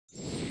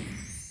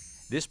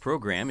This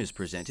program is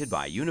presented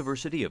by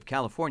University of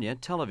California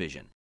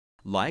Television.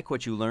 Like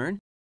what you learn?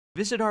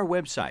 Visit our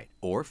website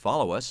or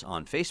follow us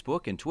on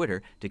Facebook and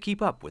Twitter to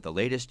keep up with the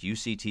latest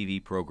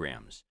UCTV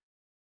programs.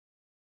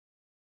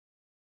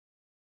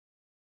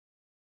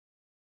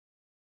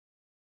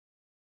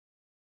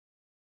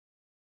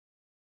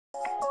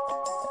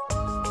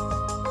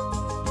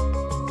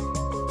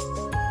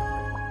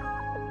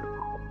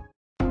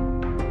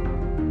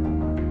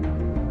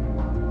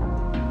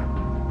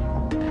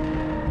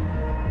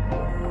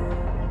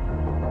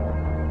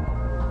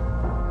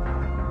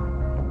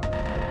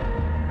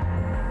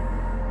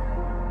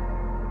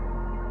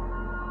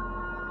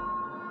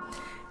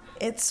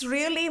 It's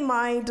really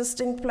my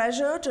distinct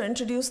pleasure to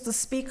introduce the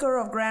speaker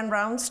of Grand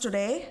Rounds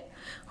today,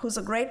 who's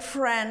a great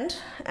friend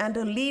and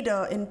a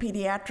leader in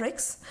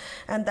pediatrics,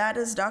 and that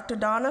is Dr.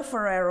 Donna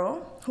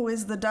Ferrero, who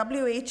is the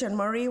W.H. and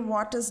Marie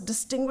Waters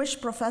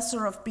Distinguished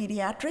Professor of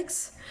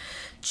Pediatrics,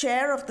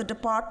 Chair of the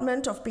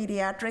Department of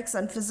Pediatrics,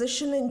 and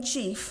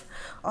Physician-in-Chief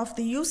of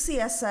the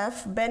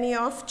UCSF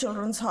Benioff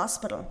Children's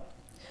Hospital.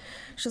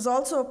 She's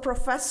also a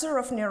professor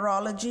of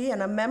neurology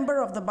and a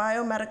member of the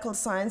Biomedical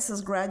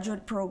Sciences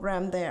graduate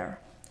program there.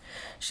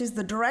 She's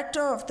the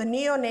director of the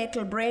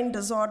Neonatal Brain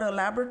Disorder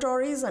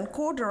Laboratories and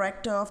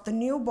co-director of the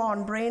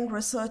Newborn Brain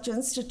Research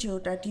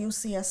Institute at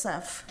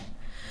UCSF.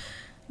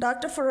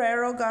 Dr.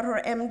 Ferrero got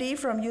her MD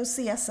from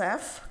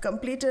UCSF,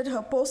 completed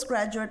her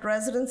postgraduate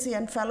residency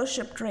and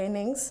fellowship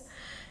trainings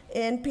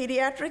in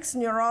pediatrics,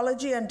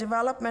 neurology, and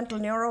developmental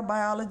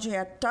neurobiology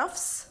at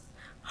Tufts,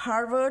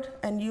 Harvard,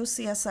 and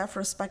UCSF,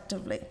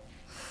 respectively.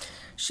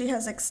 She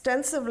has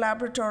extensive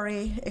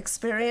laboratory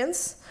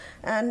experience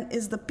and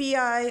is the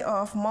PI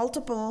of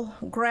multiple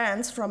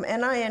grants from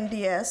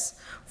NINDS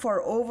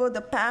for over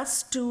the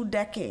past 2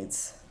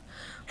 decades.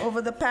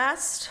 Over the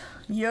past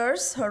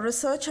years, her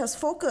research has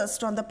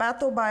focused on the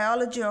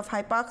pathobiology of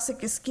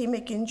hypoxic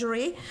ischemic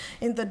injury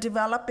in the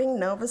developing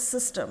nervous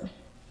system.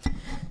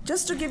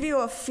 Just to give you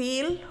a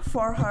feel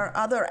for her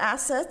other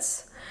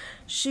assets,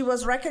 she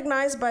was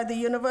recognized by the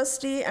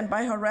university and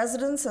by her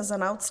residents as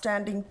an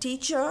outstanding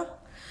teacher,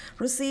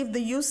 received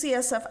the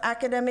UCSF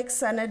Academic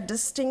Senate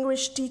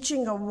Distinguished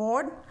Teaching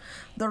Award,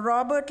 the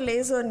Robert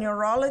Laser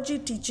Neurology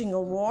Teaching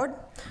Award,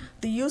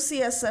 the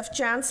UCSF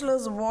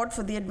Chancellor's Award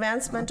for the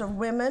Advancement of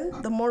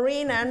Women, the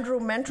Maureen Andrew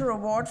Mentor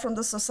Award from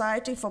the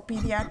Society for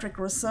Pediatric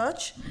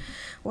Research,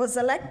 was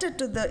elected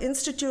to the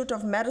Institute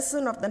of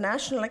Medicine of the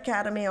National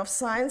Academy of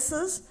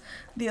Sciences,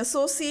 the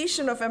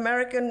Association of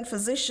American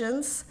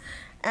Physicians,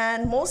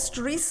 and most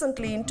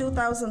recently in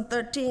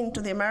 2013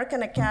 to the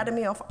American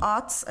Academy of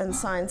Arts and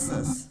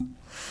Sciences.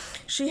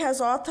 She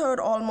has authored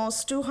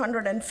almost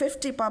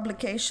 250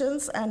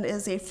 publications and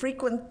is a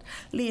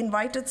frequently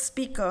invited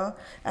speaker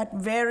at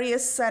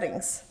various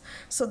settings.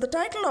 So the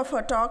title of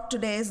her talk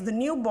today is The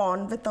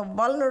Newborn with a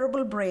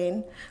Vulnerable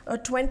Brain, a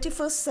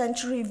 21st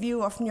Century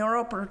View of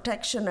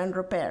Neuroprotection and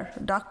Repair.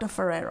 Dr.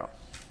 Ferrero.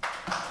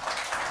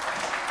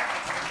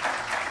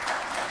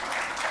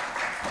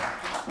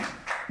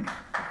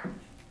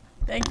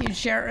 Thank you,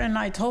 Sharon.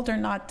 I told her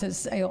not to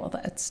say all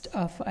that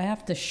stuff. I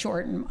have to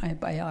shorten my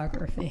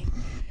biography.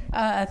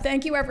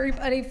 Thank you,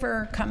 everybody,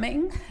 for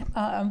coming.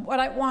 What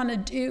I want to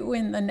do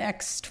in the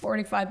next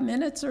 45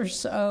 minutes or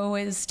so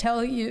is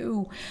tell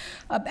you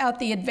about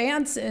the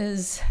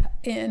advances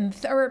in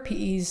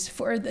therapies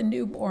for the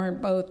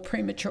newborn, both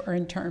premature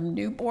and term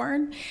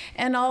newborn.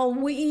 And I'll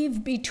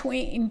weave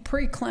between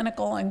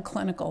preclinical and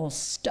clinical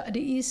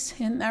studies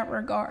in that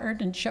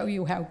regard and show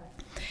you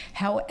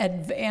how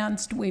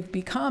advanced we've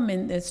become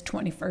in this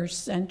 21st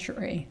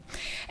century.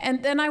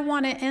 And then I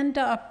want to end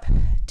up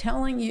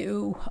telling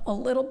you a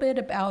little bit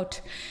about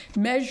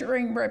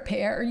measuring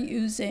repair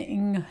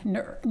using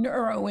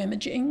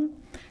neuroimaging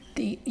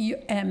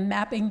and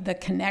mapping the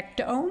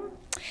connectome.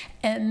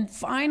 And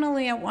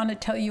finally, I want to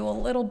tell you a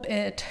little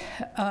bit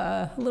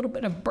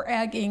of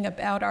bragging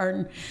about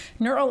our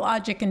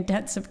neurologic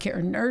intensive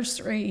care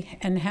nursery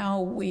and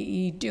how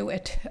we do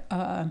it,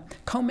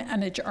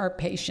 co-manage our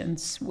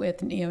patients with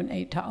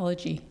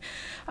neonatology,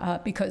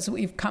 because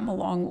we've come a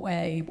long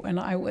way. When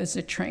I was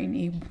a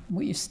trainee,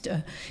 we used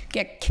to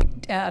get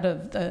kicked out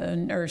of the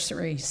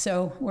nursery,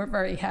 so we're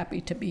very happy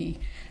to be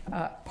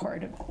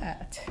part of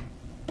that.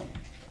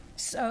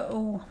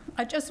 So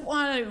I just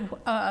want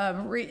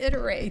to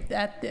reiterate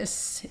that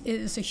this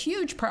is a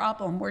huge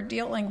problem. We're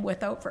dealing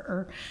with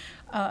over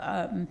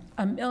 1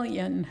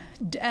 million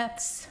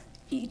deaths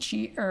each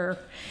year,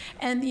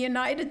 and the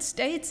United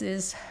States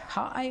is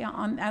high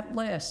on that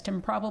list,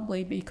 and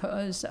probably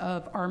because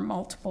of our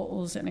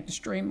multiples and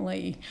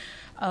extremely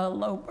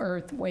low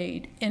birth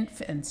weight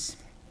infants.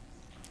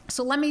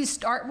 So let me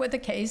start with a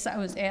case. I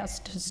was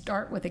asked to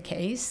start with a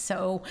case.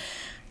 So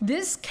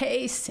this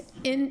case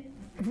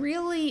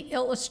really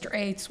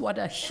illustrates what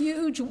a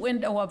huge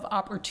window of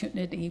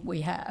opportunity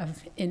we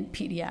have in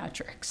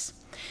pediatrics.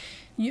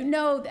 You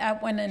know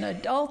that when an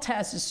adult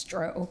has a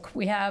stroke,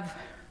 we have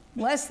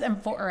less than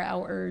 4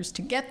 hours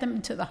to get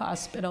them to the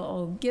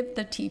hospital, give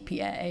the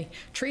TPA,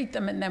 treat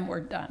them, and then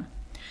we're done.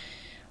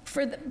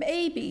 For the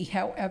baby,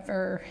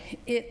 however,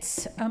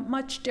 it's a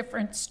much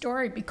different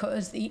story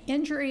because the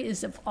injury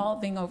is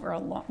evolving over a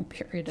long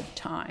period of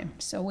time.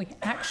 So we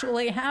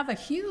actually have a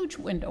huge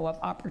window of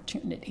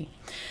opportunity.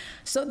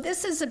 So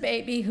this is a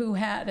baby who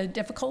had a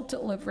difficult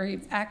delivery,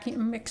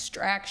 vacuum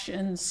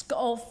extraction,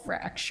 skull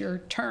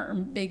fracture,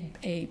 term big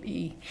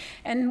baby,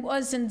 and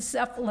was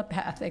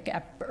encephalopathic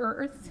at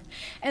birth.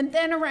 And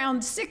then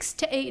around 6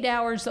 to 8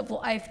 hours of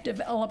life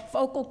developed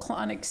focal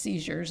clonic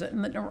seizures.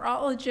 And the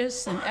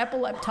neurologists and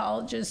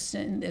epileptologists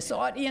in this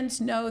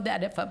audience know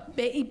that if a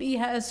baby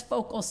has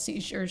focal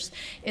seizures,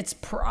 it's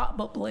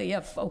probably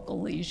a focal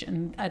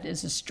lesion, that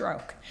is a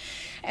stroke.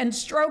 And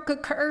stroke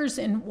occurs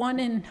in 1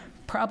 in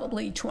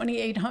probably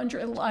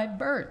 2,800 live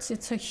births.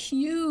 It's a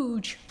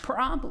huge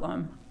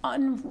problem,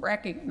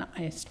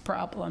 unrecognized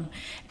problem,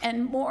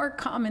 and more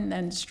common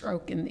than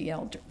stroke in the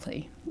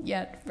elderly,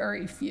 yet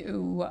very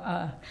few.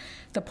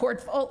 The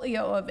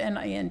portfolio of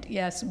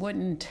NINDS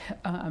wouldn't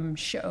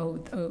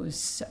show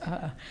those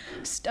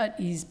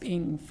studies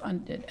being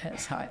funded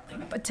as highly.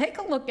 But take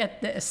a look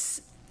at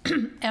this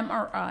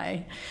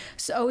MRI.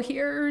 So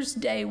here's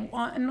day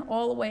 1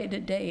 all the way to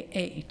day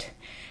 8.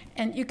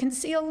 And you can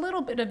see a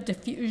little bit of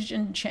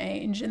diffusion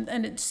change, and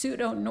then it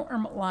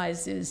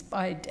pseudo-normalizes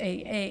by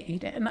day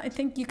 8. And I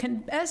think you can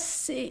best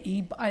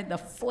see by the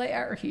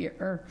flare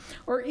here,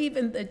 or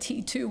even the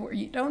T2, where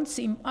you don't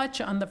see much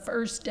on the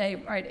first day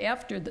right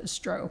after the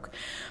stroke.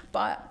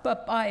 But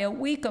by a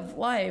week of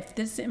life,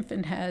 this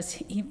infant has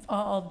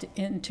evolved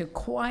into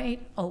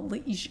quite a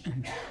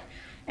lesion.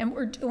 And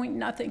we're doing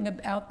nothing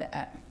about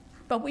that.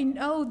 But we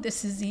know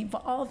this is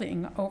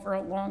evolving over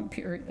a long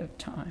period of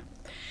time.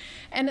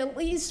 And at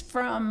least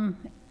from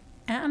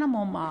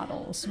animal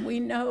models, we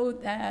know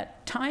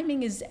that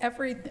timing is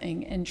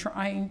everything in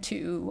trying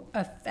to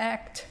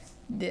affect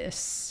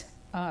this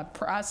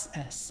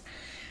process.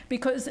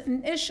 Because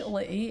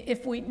initially,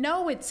 if we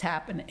know it's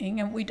happening,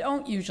 and we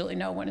don't usually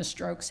know when a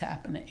stroke's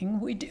happening,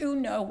 we do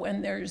know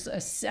when there's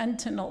a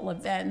sentinel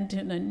event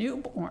in a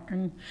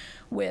newborn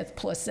with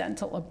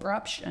placental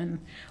abruption,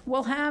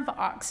 we'll have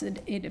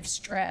oxidative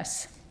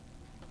stress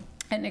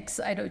and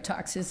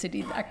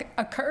excitotoxicity that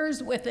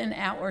occurs within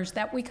hours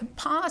that we could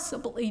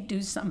possibly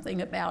do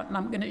something about. And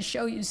I'm going to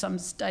show you some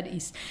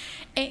studies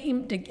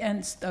aimed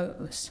against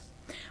those.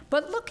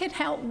 But look at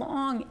how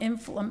long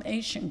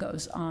inflammation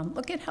goes on.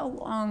 Look at how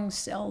long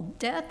cell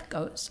death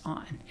goes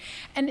on.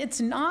 And it's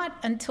not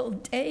until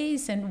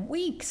days and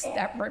weeks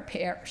that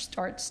repair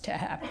starts to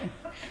happen.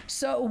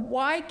 So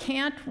why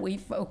can't we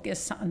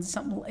focus on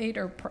some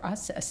later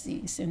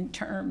processes in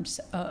terms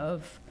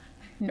of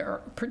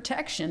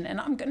neuroprotection? And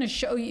I'm going to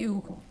show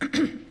you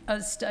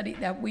a study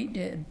that we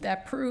did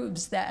that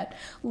proves that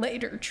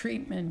later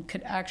treatment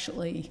could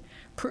actually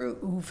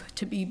prove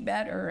to be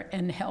better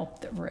and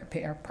help the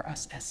repair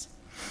process.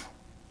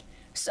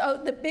 So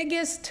the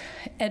biggest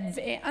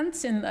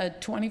advance in the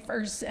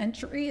 21st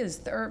century is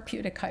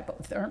therapeutic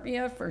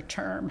hypothermia for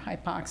term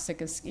hypoxic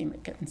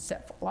ischemic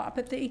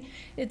encephalopathy.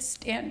 It's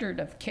standard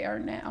of care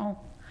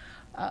now.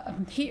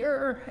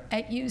 Here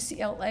at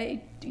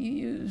UCLA, do you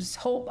use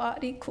whole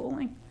body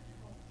cooling?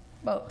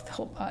 Both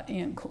whole body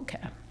and cool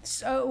cap.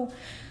 So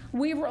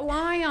we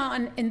rely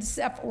on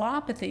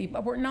encephalopathy,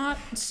 but we're not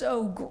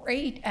so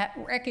great at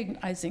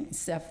recognizing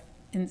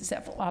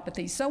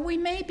encephalopathy. So we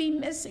may be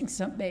missing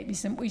some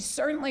babies, and we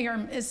certainly are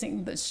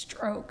missing the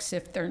strokes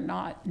if they're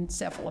not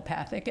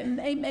encephalopathic, and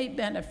they may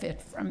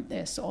benefit from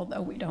this,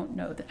 although we don't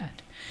know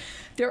that.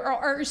 There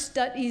are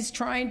studies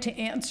trying to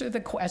answer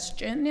the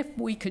question if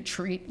we could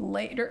treat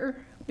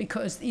later,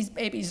 because these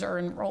babies are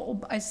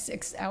enrolled by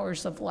 6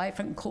 hours of life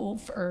and cool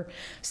for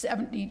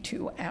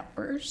 72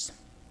 hours.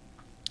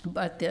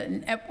 But the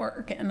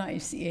network,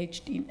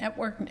 NICHD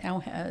network, now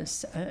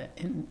has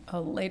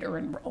a later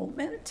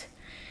enrollment.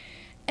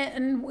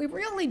 And we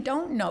really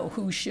don't know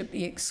who should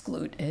be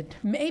excluded.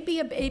 Maybe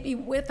a baby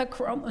with a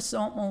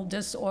chromosomal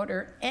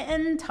disorder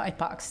and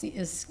hypoxia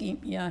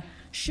ischemia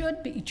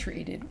should be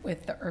treated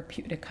with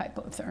therapeutic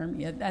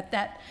hypothermia,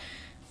 that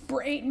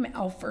brain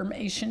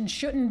malformation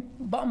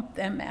shouldn't bump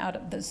them out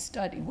of the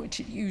study, which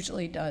it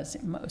usually does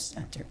in most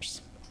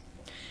centers.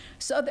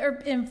 So there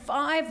have been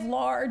 5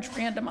 large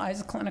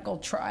randomized clinical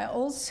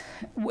trials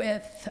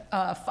with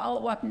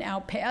follow-up now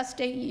past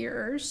 8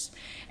 years.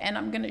 And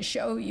I'm going to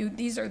show you,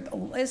 these are the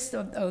list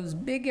of those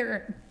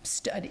bigger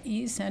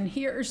studies. And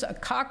here's a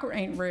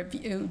Cochrane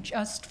review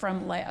just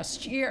from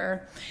last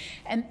year.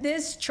 And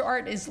this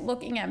chart is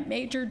looking at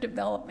major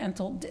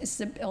developmental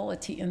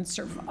disability in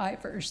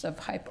survivors of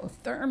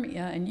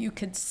hypothermia. And you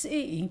could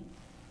see,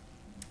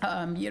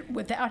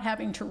 without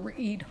having to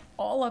read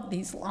all of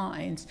these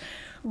lines,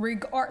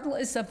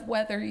 regardless of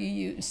whether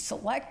you use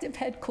selective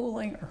head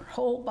cooling or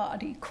whole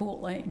body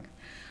cooling,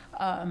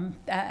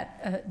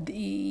 that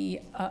the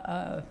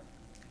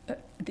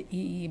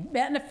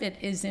benefit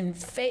is in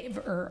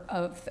favor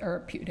of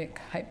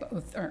therapeutic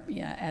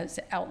hypothermia as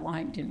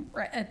outlined in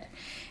red.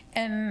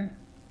 And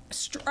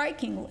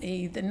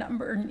strikingly, the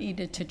number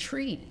needed to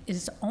treat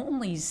is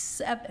only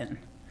 7.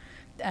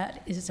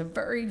 that is a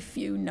very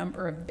few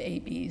number of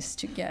babies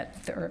to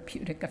get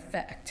therapeutic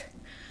effect.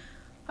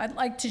 I'd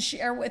like to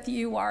share with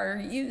you our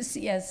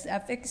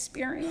UCSF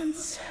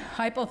experience.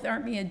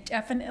 Hypothermia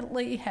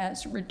definitely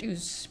has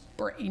reduced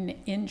brain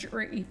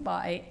injury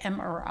by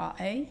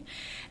MRI.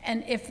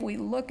 And if we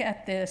look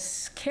at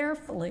this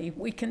carefully,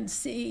 we can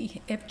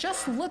see, if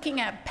just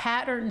looking at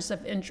patterns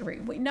of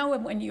injury, we know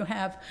when you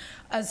have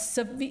a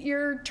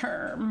severe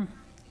term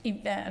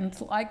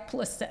event like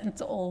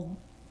placental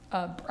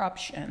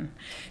abruption,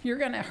 you're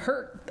going to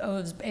hurt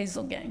those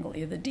basal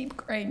ganglia. The deep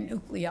gray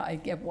nuclei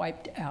get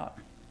wiped out.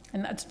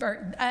 And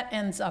that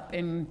ends up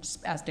in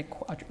spastic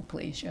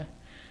quadriplegia.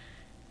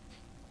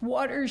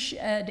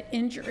 Watershed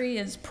injury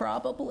is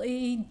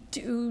probably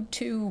due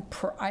to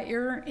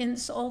prior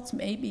insults,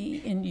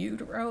 maybe in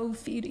utero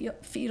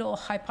fetal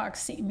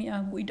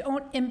hypoxemia. We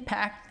don't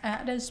impact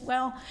that as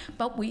well,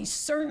 but we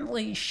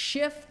certainly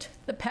shift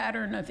the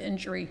pattern of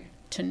injury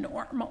to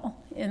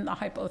normal in the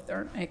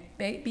hypothermic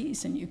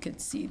babies, and you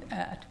could see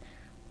that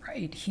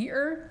right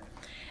here.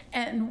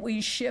 And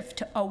we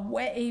shift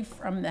away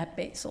from that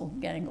basal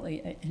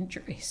ganglia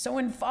injury. So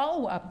in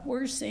follow-up,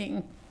 we're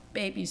seeing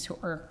babies who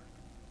are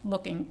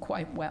looking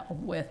quite well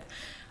with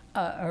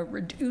a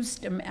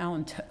reduced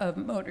amount of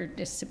motor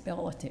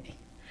disability.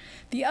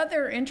 The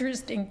other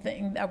interesting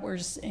thing that we're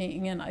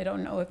seeing, and I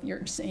don't know if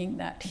you're seeing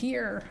that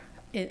here,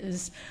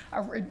 is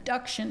a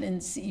reduction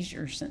in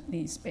seizures in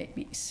these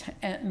babies.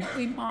 And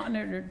we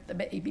monitored the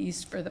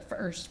babies for the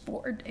first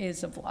 4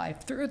 days of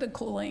life through the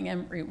cooling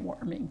and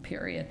rewarming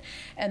period.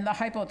 And the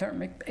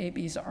hypothermic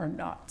babies are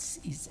not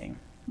seizing,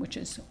 which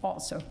is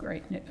also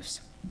great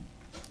news.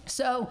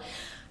 So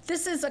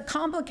this is a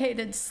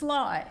complicated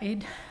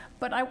slide,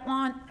 but I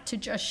want to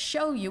just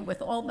show you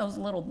with all those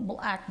little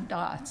black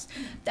dots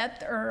that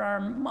there are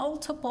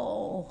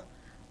multiple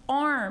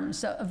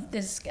arms of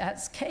this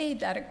cascade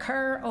that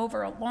occur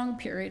over a long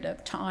period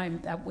of time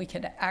that we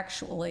could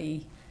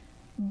actually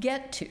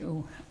get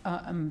to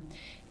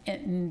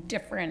in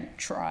different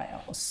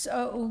trials.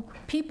 So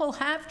people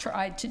have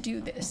tried to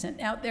do this, and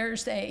now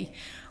there's a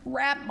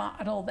rat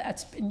model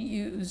that's been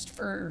used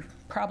for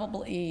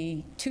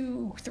probably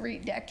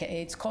 2-3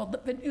 decades called the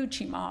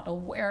Vannucci model,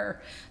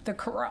 where the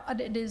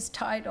carotid is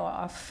tied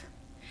off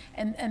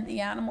and the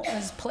animal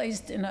is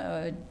placed in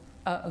a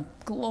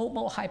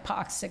global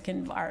hypoxic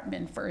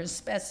environment for a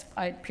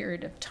specified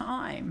period of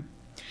time.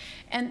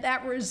 And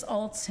that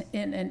results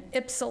in an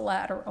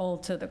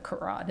ipsilateral to the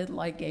carotid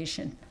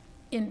ligation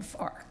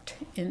infarct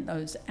in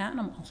those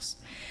animals.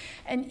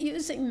 And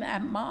using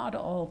that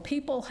model,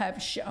 people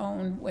have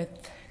shown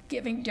with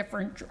giving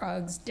different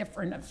drugs,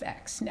 different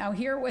effects. Now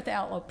here with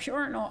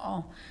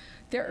allopurinol,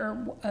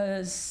 there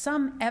was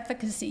some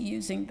efficacy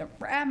using the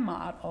rat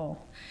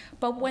model,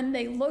 but when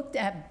they looked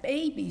at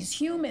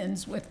babies,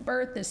 humans with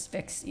birth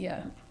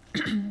asphyxia,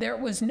 there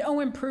was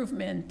no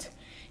improvement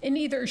in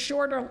either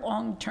short or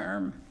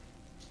long-term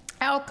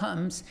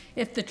outcomes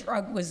if the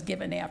drug was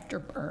given after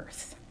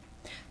birth.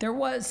 There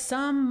was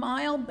some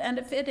mild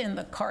benefit in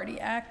the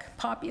cardiac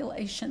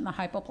population, the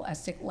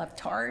hypoplastic left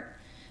heart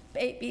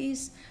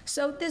babies.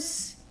 So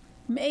this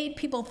made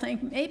people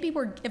think maybe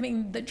we're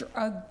giving the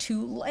drug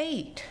too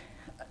late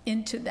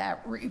into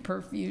that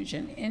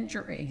reperfusion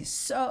injury.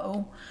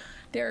 So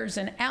there's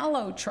an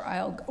allo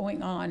trial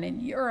going on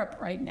in Europe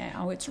right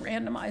now. It's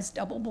randomized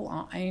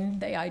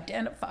double-blind. They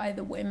identify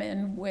the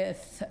women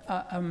with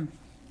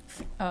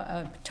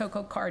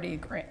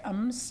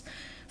tochocardiograms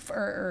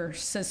for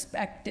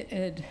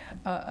suspected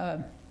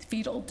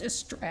fetal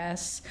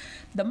distress.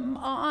 The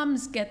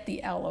moms get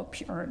the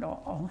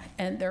allopurinol,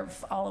 and they're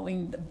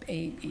following the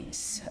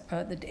babies.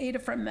 The data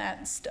from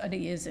that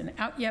study isn't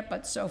out yet,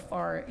 but so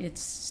far it's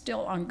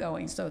still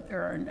ongoing, so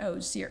there are no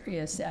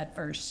serious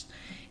adverse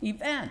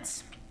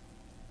events.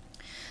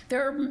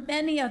 There are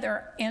many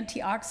other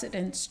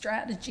antioxidant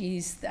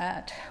strategies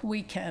that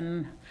we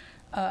can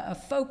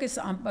focus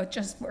on, but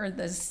just for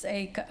the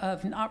sake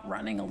of not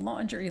running a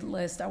laundry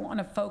list, I want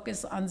to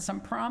focus on some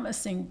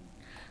promising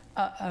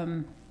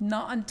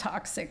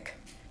non-toxic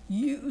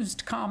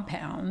used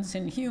compounds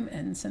in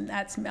humans, and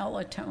that's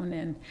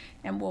melatonin,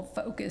 and we'll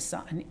focus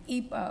on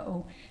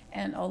EPO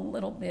and a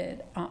little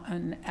bit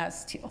on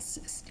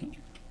acetylcysteine.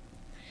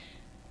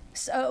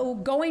 So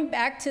going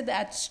back to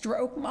that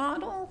stroke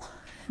model,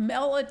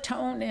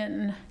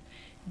 melatonin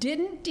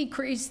didn't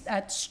decrease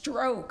that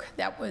stroke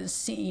that was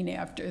seen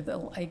after the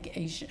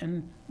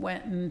ligation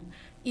when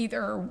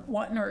either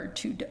 1 or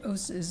 2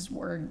 doses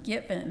were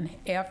given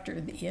after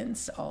the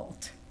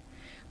insult.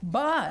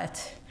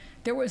 But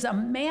there was a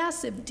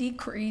massive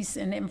decrease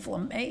in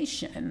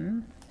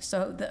inflammation,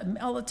 so the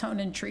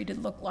melatonin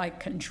treated looked like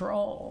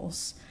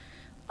controls,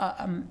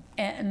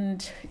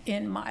 and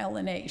in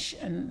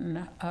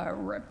myelination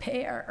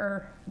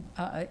repair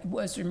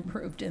was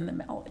improved in the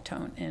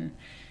melatonin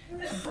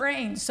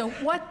brain. So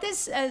what this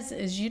says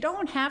is you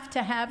don't have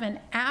to have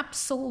an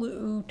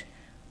absolute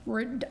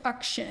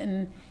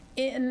reduction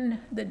in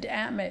the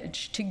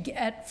damage to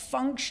get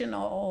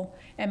functional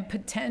and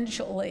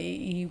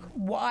potentially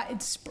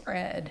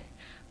widespread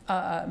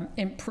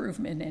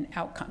improvement in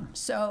outcome.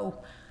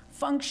 So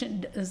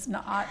function does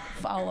not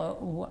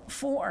follow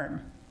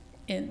form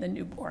in the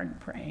newborn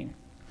brain.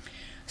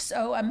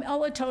 So a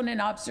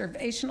melatonin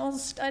observational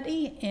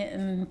study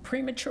in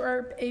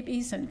premature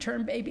babies and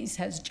term babies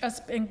has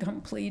just been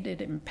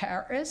completed in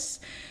Paris.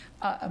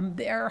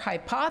 Their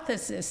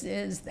hypothesis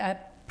is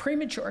that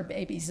premature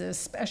babies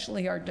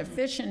especially are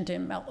deficient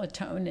in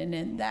melatonin,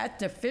 and that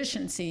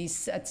deficiency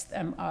sets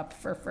them up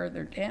for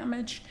further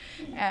damage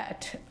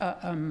at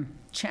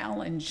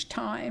challenge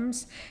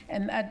times,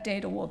 and that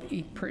data will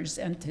be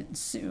presented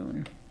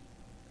soon.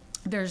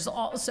 There's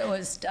also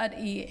a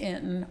study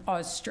in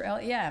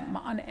Australia at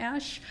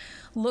Monash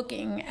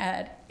looking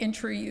at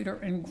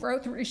intrauterine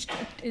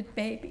growth-restricted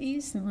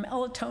babies.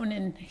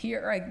 Melatonin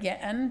here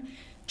again,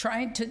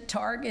 trying to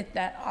target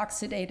that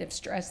oxidative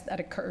stress that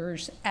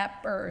occurs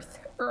at birth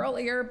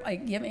earlier by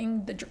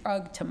giving the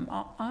drug to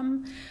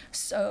mom.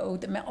 So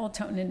the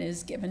melatonin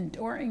is given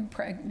during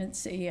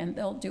pregnancy, and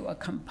they'll do a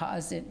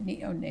composite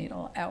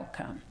neonatal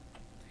outcome.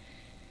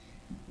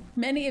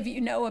 Many of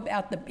you know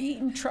about the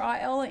BEAM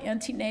trial,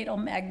 antenatal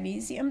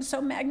magnesium. So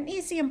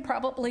magnesium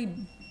probably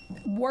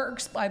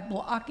works by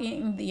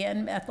blocking the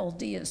N-methyl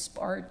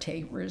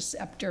D-aspartate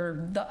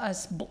receptor,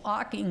 thus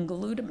blocking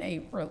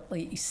glutamate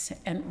release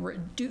and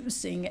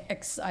reducing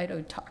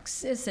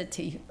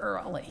excitotoxicity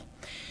early.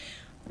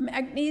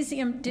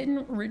 Magnesium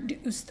didn't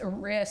reduce the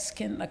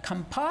risk in the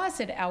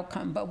composite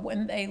outcome, but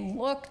when they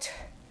looked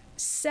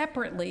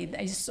separately,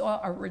 they saw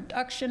a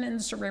reduction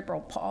in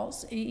cerebral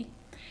palsy,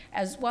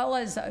 as well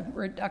as a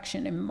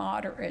reduction in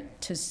moderate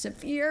to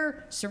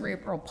severe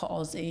cerebral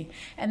palsy.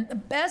 And the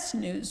best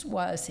news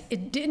was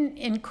it didn't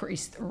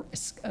increase the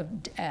risk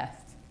of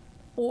death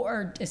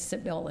or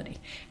disability.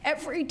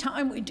 Every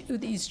time we do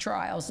these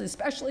trials,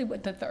 especially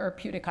with the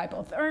therapeutic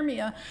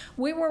hypothermia,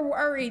 we were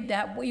worried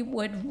that we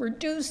would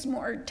reduce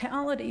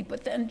mortality,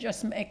 but then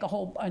just make a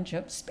whole bunch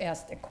of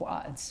spastic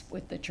quads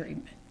with the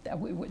treatment, that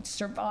we would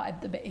survive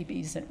the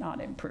babies and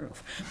not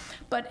improve.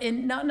 But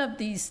in none of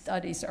these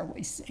studies are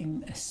we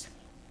seeing this.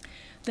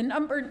 The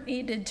number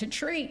needed to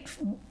treat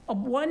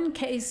one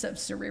case of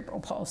cerebral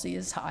palsy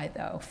is high,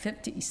 though,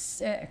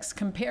 56,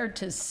 compared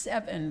to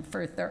 7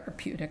 for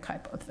therapeutic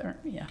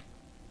hypothermia.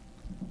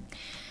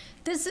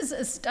 This is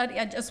a study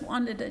I just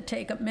wanted to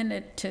take a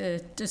minute to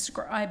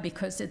describe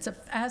because it's a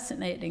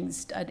fascinating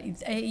study.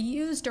 They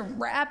used a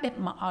rabbit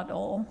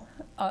model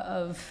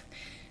of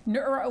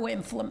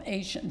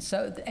neuroinflammation.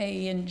 So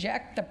they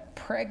inject the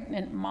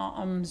pregnant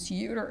mom's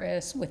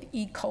uterus with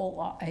E.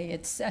 coli.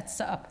 It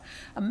sets up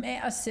a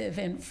massive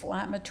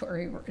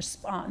inflammatory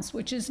response,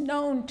 which is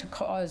known to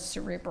cause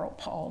cerebral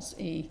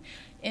palsy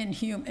in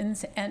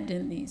humans and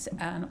in these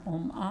animal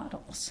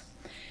models.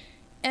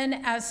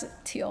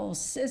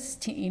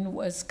 N-acetylcysteine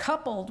was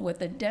coupled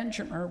with a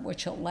dendrimer,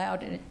 which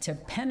allowed it to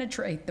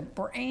penetrate the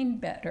brain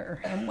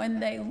better. And when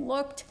they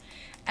looked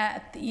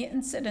at the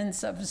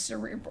incidence of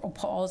cerebral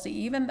palsy,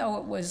 even though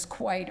it was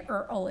quite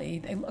early,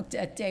 they looked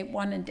at day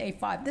 1 and day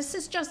 5. This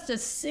is just a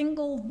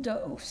single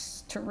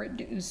dose to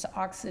reduce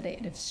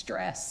oxidative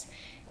stress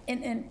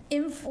in an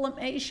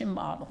inflammation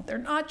model. They're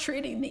not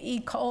treating the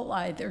E.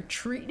 coli, they're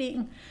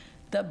treating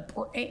the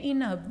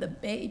brain of the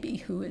baby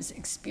who is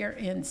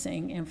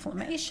experiencing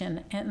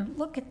inflammation. And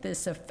look at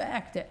this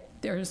effect.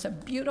 There's a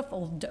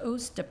beautiful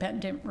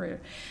dose-dependent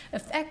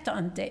effect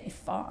on day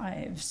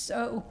 5.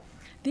 So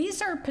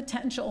these are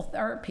potential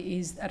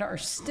therapies that are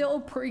still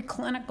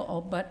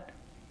preclinical, but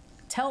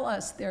tell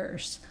us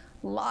there's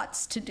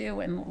lots to do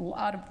and a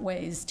lot of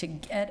ways to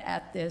get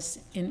at this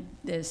in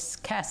this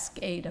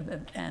cascade of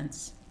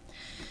events.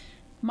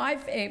 My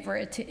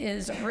favorite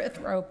is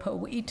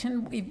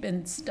erythropoietin. We've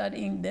been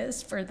studying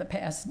this for the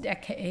past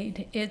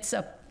decade. It's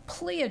a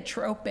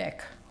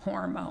pleiotropic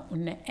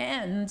hormone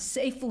and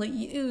safely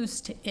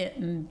used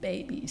in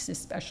babies,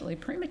 especially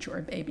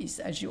premature babies,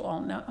 as you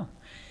all know.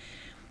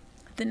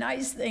 The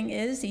nice thing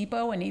is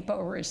EPO and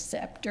EPO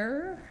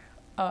receptor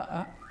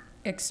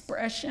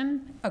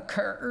expression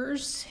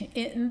occurs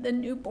in the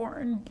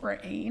newborn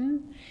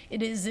brain.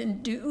 It is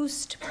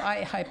induced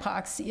by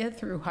hypoxia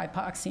through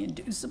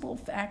hypoxia-inducible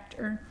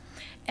factor.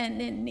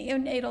 And in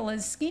neonatal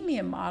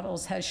ischemia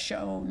models has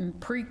shown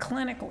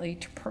preclinically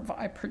to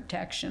provide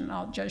protection.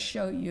 I'll just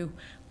show you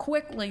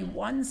quickly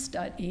one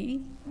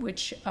study,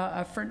 which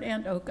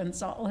Fernando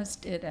Gonzalez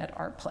did at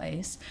our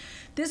place.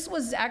 This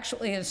was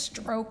actually a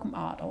stroke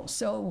model.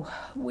 So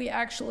we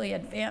actually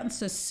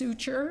advance a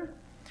suture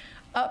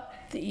up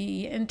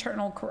the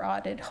internal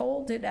carotid,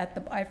 hold it at the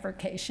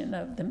bifurcation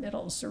of the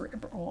middle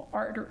cerebral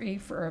artery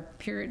for a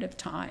period of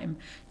time,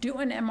 do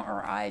an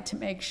MRI to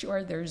make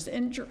sure there's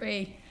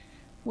injury,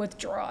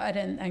 withdraw it,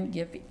 and then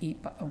give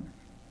EPO.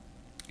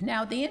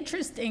 Now, the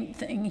interesting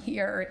thing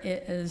here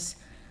is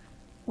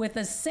with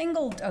a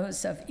single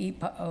dose of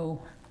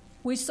EPO,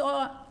 we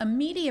saw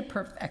immediate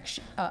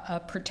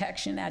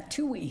protection at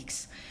 2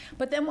 weeks.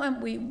 But then when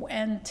we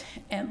went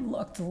and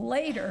looked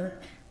later,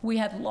 we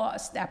had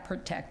lost that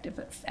protective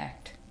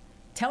effect,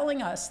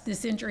 telling us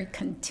this injury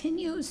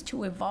continues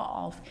to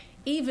evolve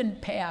even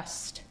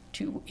past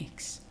 2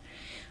 weeks.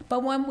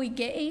 But when we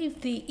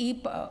gave the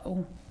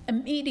EPO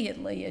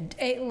immediately, a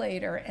day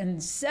later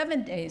and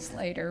 7 days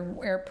later,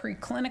 where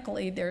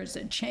preclinically there's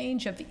a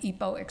change of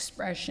EPO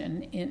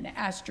expression in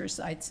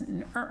astrocytes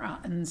and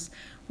neurons,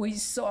 we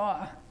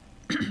saw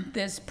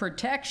this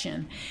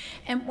protection.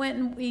 And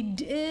when we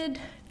did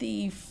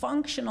the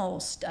functional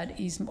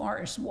studies,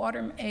 Morris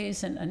water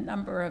maze and a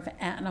number of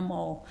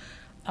animal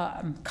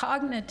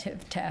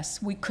cognitive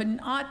tests, we could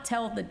not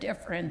tell the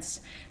difference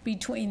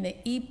between the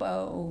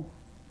EPO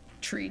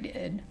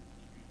treated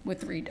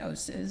with 3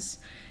 doses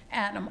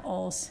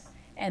animals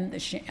and the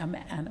sham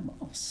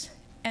animals.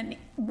 And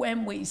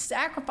when we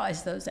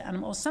sacrificed those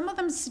animals, some of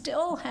them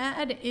still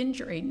had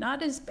injury,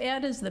 not as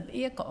bad as the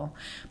vehicle,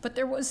 but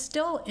there was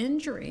still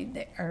injury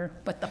there,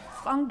 but the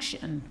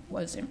function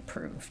was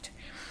improved.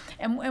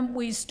 And when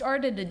we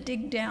started to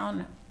dig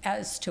down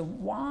as to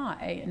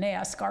why and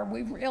ask, are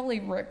we really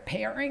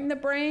repairing the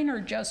brain or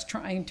just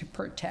trying to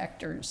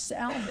protect or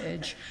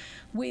salvage,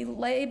 we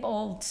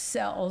labeled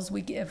cells.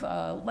 We give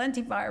a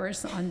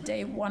lentivirus on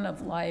day 1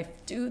 of life,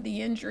 do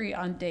the injury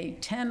on day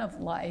 10 of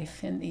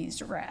life in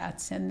these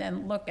rats, and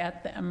then look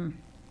at them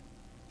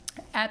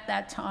at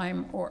that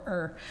time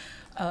or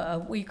a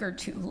week or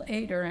 2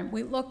 later. And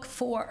we look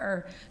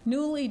for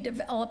newly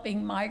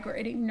developing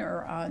migrating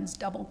neurons,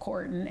 double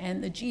cortin,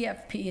 and the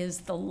GFP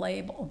is the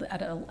label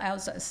that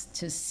allows us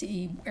to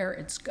see where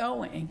it's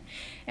going.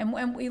 And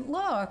when we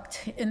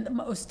looked in the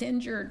most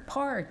injured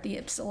part, the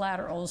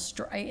ipsilateral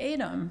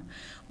striatum,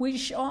 we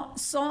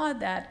saw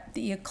that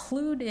the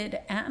occluded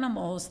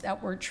animals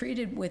that were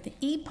treated with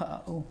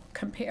EPO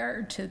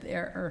compared to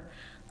their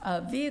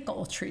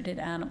vehicle-treated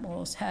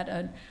animals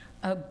had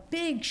a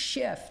big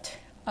shift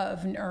of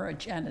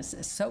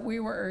neurogenesis. So we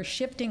were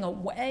shifting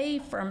away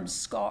from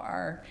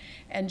scar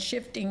and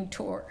shifting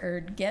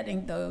toward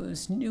getting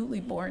those newly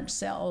born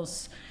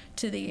cells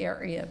to the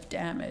area of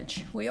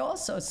damage. We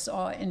also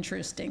saw,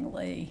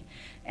 interestingly,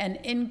 an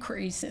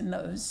increase in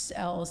those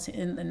cells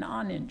in the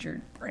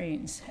non-injured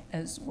brains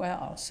as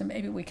well. So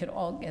maybe we could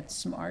all get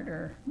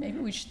smarter. Maybe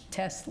we should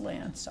test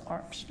Lance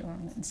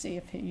Armstrong and see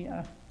if he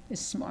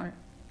is smart.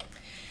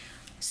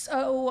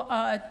 So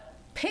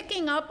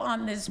picking up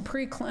on this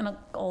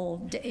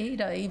preclinical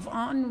data,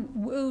 Yvonne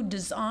Wu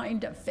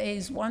designed a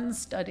phase 1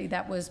 study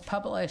that was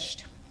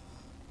published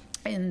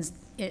in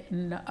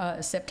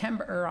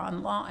September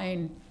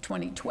online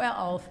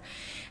 2012,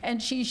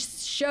 and she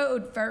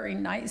showed very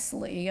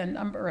nicely a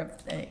number of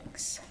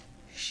things.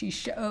 She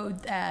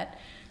showed that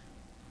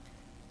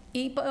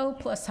EPO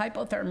plus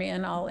hypothermia,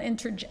 and I'll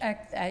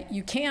interject that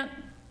you can't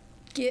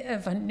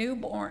give a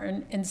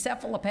newborn,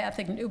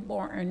 encephalopathic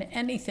newborn,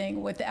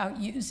 anything without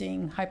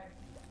using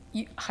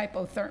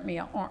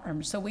hypothermia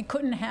arm. So we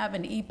couldn't have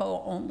an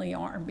EPO-only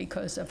arm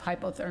because of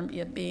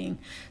hypothermia being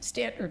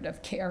standard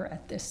of care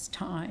at this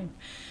time.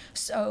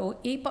 So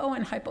EPO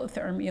and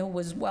hypothermia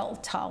was well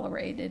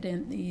tolerated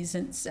in these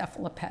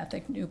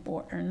encephalopathic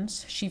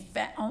newborns. She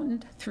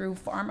found through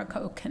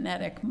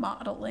pharmacokinetic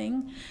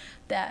modeling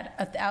that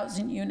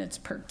 1,000 units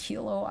per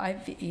kilo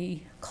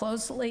IV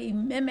closely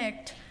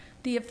mimicked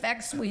the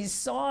effects we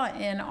saw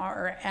in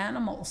our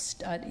animal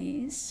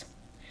studies.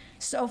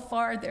 So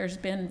far, there's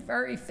been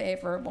very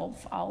favorable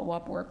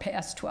follow-up. We're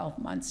past 12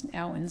 months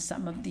now in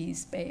some of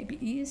these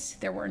babies.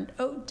 There were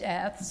no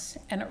deaths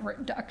and a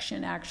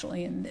reduction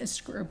actually in this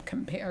group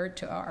compared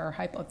to our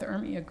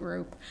hypothermia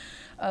group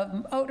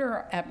of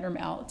motor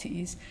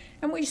abnormalities.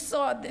 And we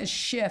saw this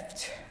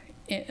shift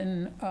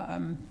in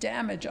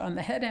damage on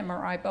the head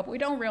MRI, but we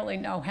don't really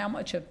know how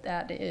much of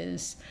that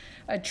is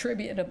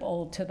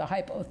attributable to the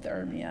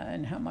hypothermia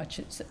and how much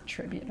it's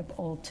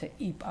attributable to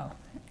EPO.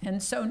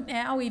 And so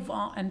now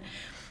Yvonne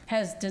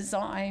has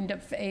designed a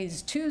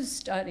phase 2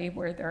 study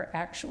where they're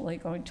actually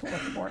going to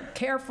look more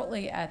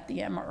carefully at the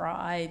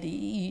MRI, the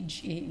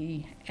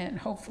EEG, and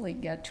hopefully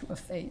get to a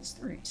phase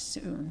 3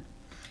 soon.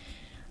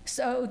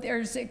 So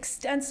there's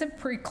extensive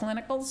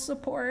preclinical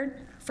support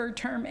for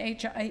term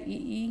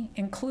HIE,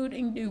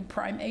 including new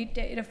primate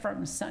data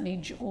from Sunny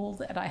Jewel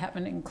that I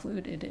haven't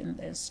included in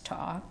this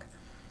talk.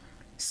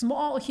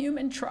 Small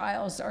human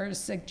trials are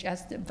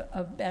suggestive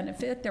of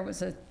benefit. There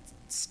was a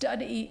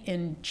study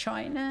in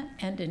China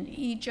and in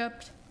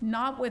Egypt,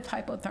 not with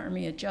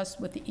hypothermia, just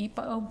with the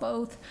EPO,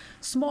 both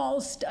small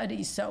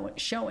studies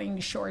showing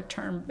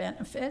short-term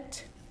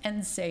benefit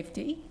and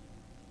safety.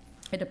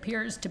 It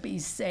appears to be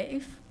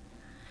safe,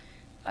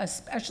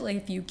 especially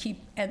if you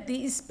keep, and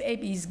these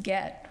babies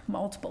get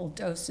multiple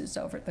doses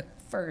over the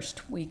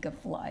first week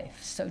of life,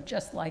 so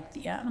just like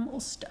the animal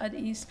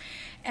studies.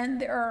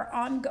 And there are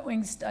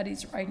ongoing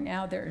studies right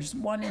now. There's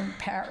one in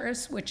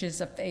Paris, which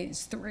is a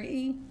phase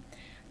 3.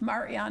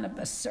 Mariana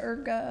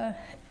Baserga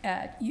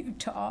at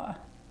Utah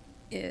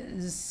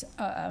is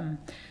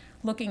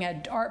looking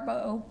at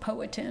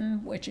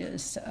darbepoetin, which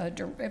is a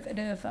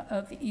derivative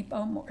of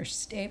EPO, more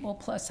stable,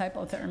 plus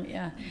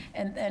hypothermia,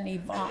 and then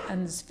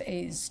Yvonne's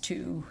phase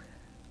 2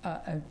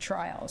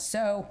 trial.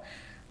 So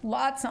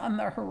lots on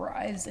the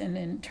horizon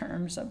in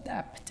terms of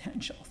that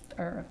potential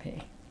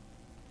therapy.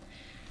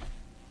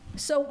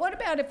 So what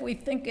about if we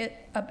think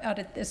about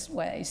it this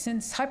way?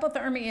 Since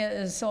hypothermia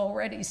is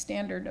already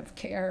standard of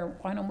care,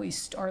 why don't we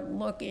start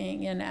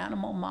looking in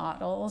animal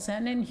models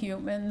and in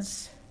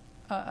humans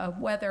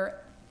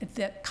whether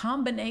the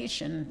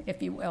combination,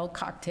 if you will,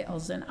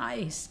 cocktails and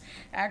ice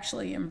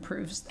actually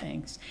improves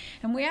things.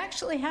 And we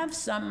actually have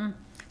some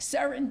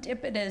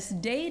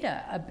serendipitous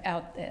data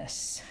about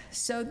this.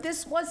 So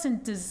this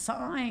wasn't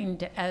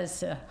designed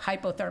as a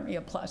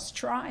hypothermia plus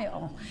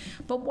trial,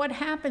 but what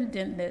happened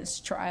in this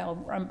trial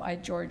run by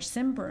George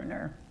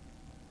Simbrunner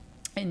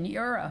in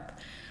Europe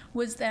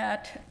was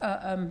that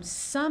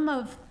some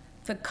of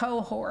the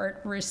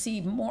cohort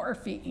received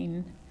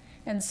morphine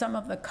and some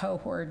of the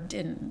cohort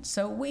didn't.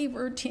 So we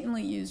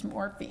routinely use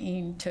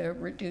morphine to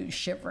reduce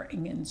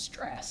shivering and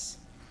stress.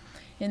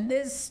 In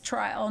this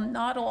trial,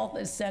 not all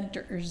the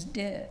centers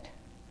did.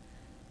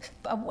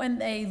 But when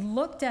they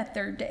looked at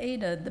their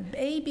data, the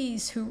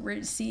babies who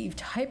received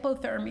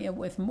hypothermia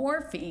with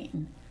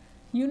morphine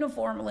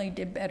uniformly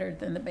did better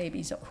than the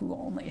babies who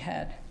only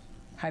had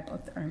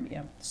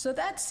hypothermia. So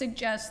that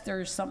suggests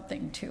there's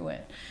something to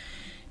it.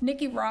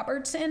 Nikki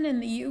Robertson in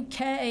the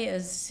UK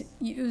has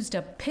used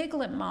a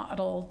piglet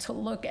model to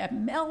look at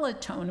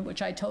melatonin,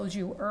 which I told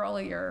you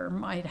earlier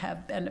might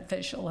have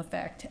beneficial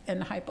effect in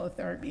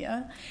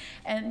hypothermia.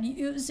 And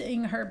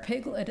using her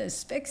piglet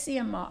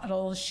asphyxia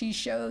model, she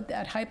showed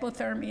that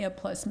hypothermia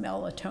plus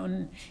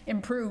melatonin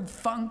improved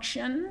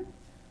function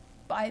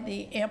by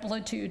the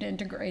amplitude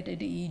integrated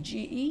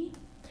EEG,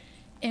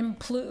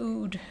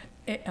 improved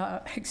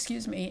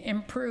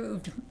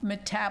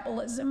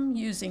metabolism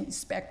using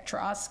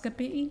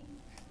spectroscopy,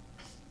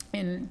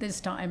 and this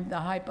time the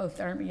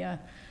hypothermia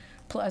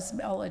plus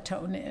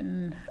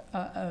melatonin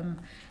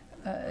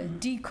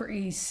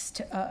decreased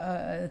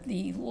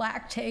the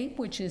lactate,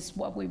 which is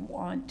what we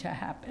want to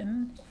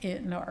happen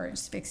in our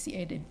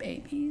asphyxiated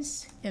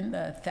babies, in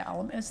the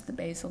thalamus, the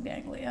basal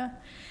ganglia,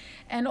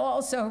 and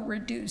also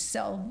reduced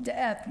cell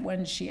death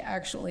when she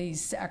actually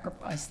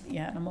sacrificed the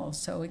animal.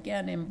 So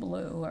again, in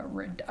blue, a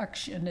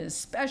reduction,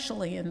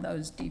 especially in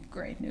those deep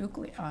gray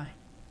nuclei.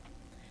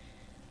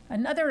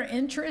 Another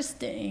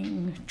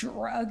interesting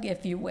drug,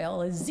 if you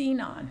will, is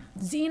xenon.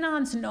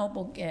 Xenon's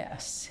noble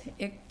gas.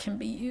 It can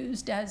be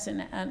used as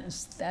an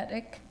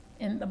anesthetic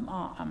in the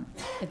mom.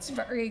 It's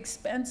very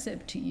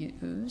expensive to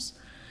use.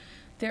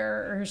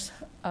 There's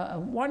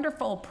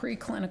wonderful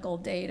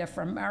preclinical data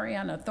from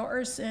Mariana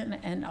Thorsen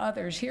and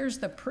others. Here's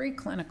the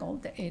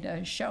preclinical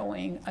data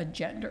showing a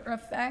gender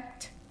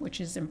effect, which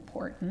is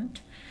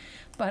important,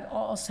 but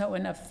also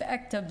an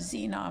effect of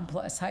xenon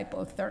plus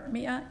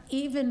hypothermia,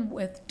 even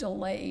with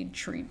delayed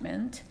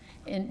treatment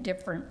in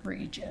different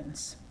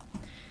regions.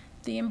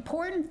 The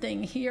important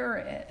thing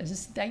here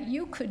is that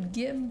you could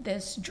give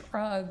this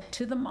drug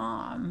to the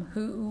mom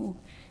who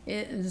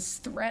is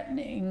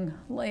threatening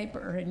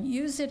labor and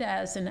use it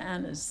as an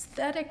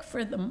anesthetic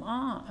for the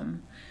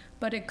mom,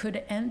 but it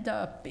could end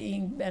up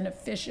being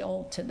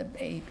beneficial to the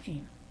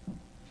baby.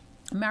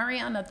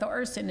 Mariana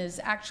Thorsen is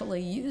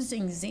actually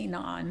using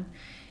xenon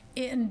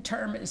in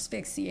term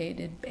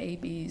asphyxiated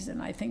babies,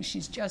 and I think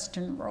she's just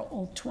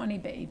enrolled 20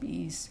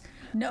 babies.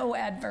 No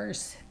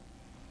adverse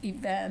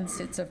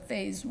events. It's a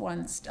phase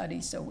 1 study,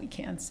 so we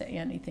can't say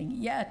anything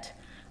yet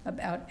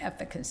about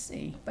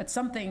efficacy, but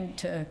something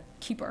to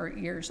keep our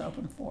ears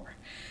open for.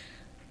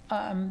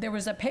 There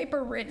was a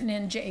paper written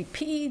in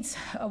JPEDS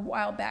a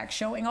while back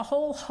showing a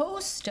whole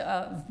host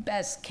of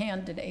best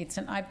candidates,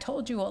 and I've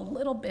told you a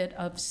little bit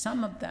of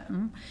some of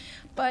them,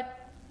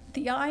 but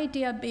the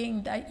idea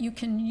being that you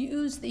can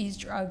use these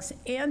drugs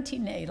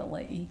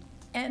antenatally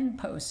and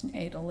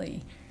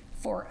postnatally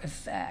for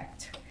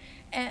effect.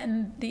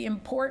 And the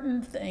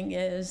important thing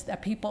is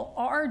that people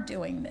are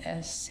doing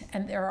this,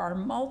 and there are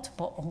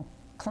multiple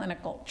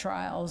clinical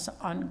trials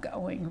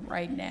ongoing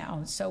right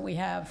now. So we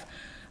have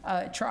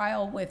a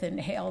trial with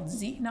inhaled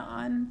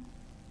xenon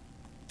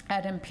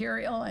at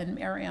Imperial and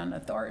Mariana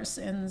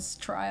Thorsen's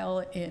trial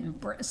in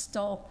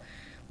Bristol.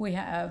 We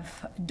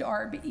have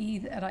Darby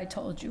that I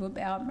told you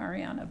about,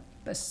 Mariana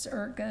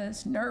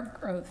Basurga's nerve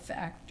growth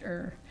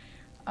factor,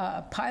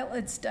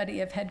 pilot study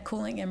of head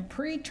cooling in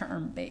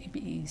preterm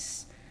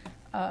babies,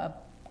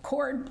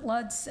 cord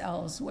blood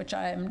cells, which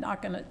I am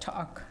not going to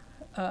talk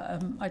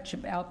much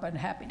about, but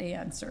happy to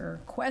answer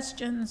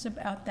questions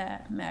about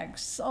that, mag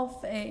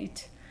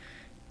sulfate,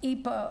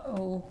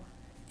 EPO,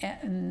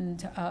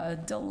 and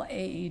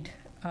delayed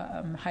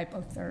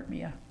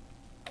hypothermia,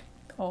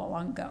 all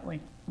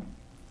ongoing.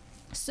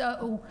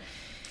 So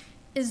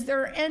is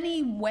there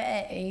any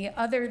way,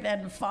 other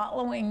than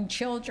following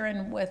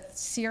children with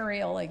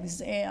serial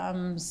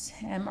exams,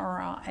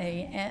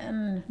 MRI,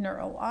 and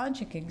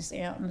neurologic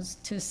exams,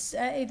 to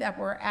say that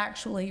we're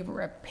actually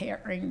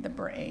repairing the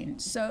brain?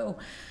 So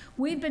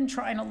we've been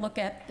trying to look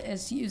at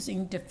this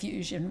using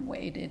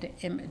diffusion-weighted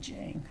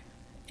imaging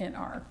in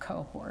our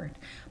cohort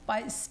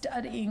by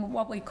studying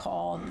what we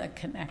call the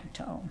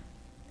connectome.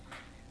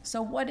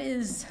 So what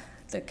is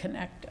the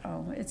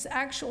connectome? It's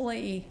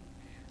actually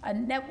a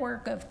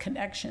network of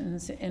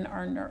connections in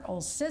our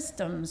neural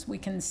systems. We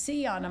can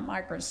see on a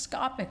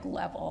microscopic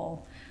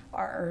level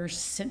our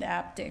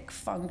synaptic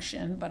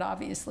function, but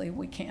obviously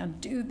we can't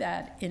do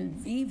that in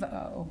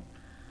vivo.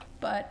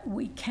 But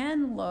we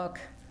can look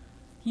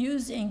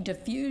using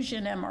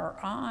diffusion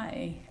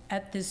MRI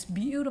at this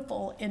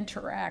beautiful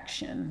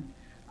interaction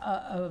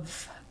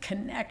of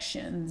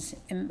connections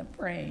in the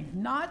brain,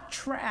 not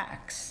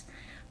tracks,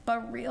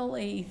 but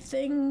really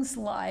things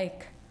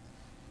like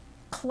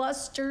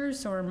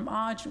clusters or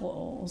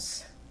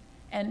modules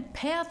and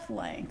path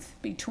length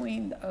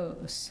between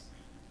those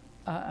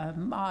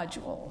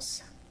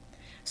modules.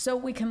 So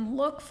we can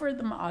look for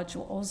the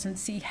modules and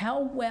see how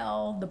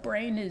well the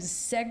brain is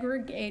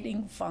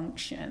segregating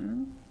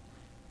function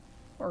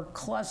or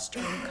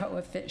clustering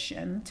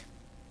coefficient.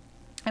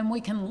 And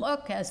we can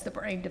look as the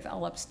brain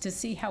develops to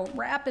see how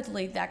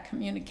rapidly that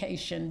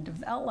communication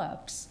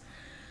develops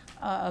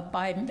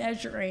by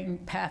measuring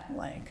path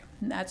length,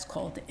 and that's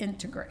called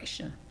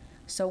integration.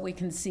 So we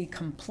can see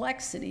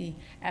complexity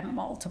at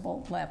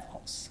multiple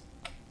levels.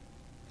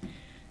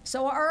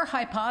 So our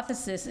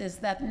hypothesis is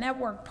that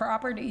network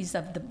properties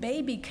of the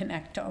baby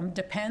connectome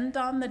depend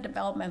on the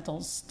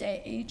developmental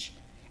stage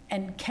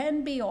and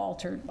can be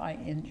altered by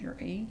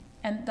injury,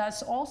 and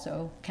thus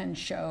also can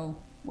show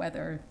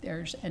whether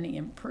there's any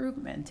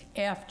improvement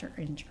after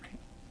injury.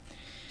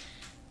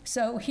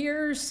 So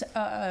here's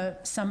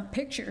some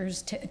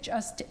pictures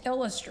just to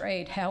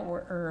illustrate how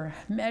we're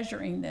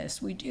measuring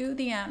this. We do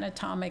the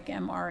anatomic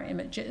MR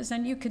images,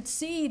 and you could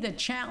see the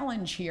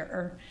challenge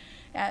here,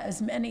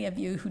 as many of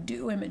you who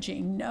do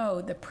imaging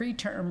know, the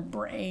preterm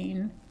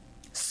brain,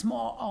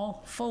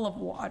 small, full of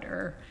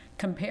water,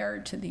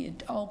 compared to the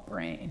adult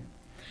brain.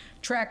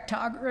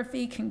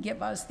 Tractography can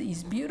give us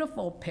these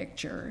beautiful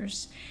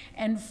pictures,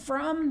 and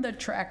from the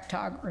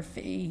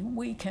tractography,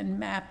 we can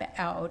map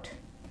out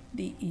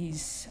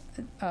these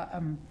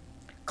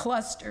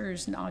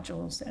clusters,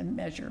 nodules, and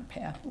measure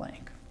path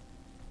length.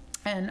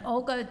 And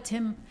Olga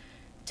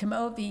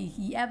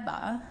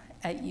Timovieva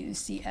at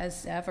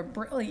UCSF, a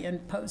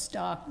brilliant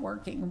postdoc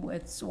working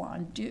with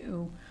Xuan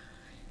Du,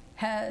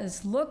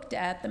 has looked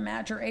at the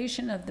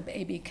maturation of the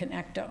baby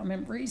connectome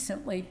and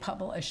recently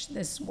published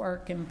this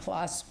work in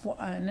PLOS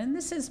One. And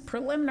this is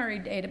preliminary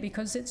data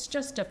because it's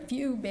just a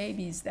few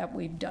babies that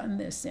we've done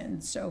this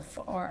in so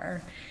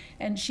far.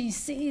 And she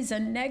sees a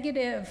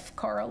negative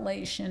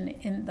correlation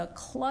in the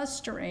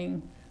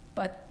clustering,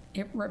 but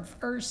it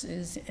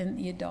reverses in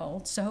the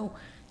adult. So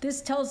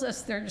this tells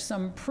us there's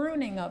some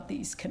pruning of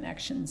these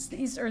connections.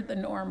 These are the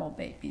normal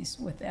babies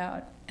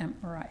without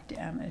MRI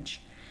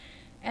damage.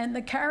 And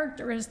the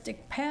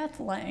characteristic path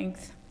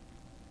length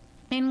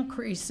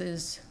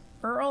increases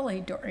early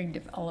during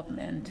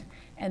development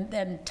and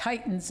then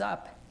tightens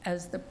up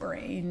as the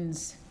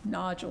brain's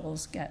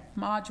modules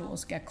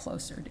get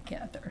closer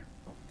together.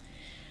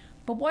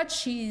 But what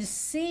she's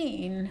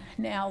seen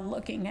now,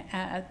 looking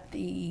at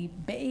the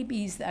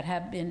babies that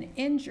have been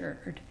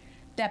injured,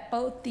 that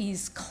both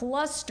these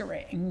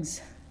clusterings,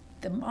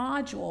 the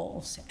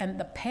modules, and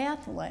the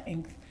path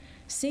length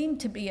seem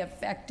to be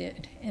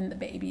affected in the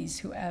babies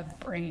who have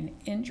brain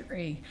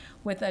injury,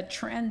 with a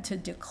trend to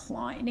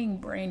declining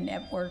brain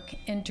network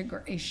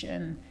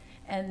integration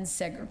and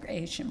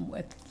segregation,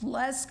 with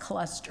less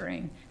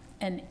clustering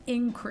and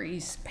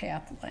increased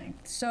path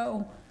length.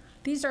 So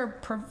these are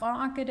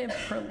provocative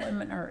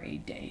preliminary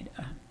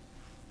data.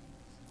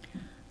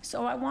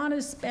 So I want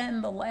to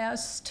spend the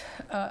last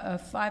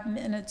 5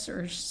 minutes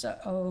or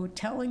so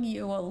telling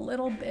you a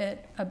little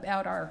bit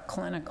about our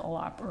clinical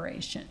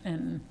operation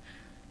and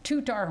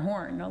toot our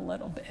horn a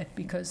little bit,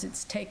 because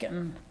it's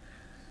taken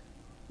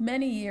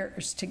many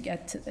years to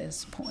get to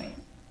this point.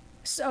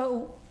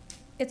 So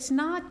it's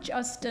not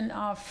just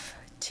enough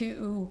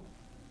to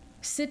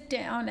sit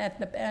down at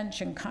the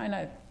bench and kind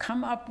of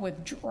come up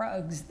with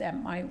drugs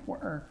that might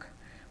work.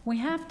 We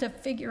have to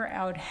figure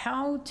out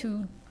how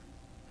to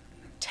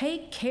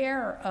take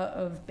care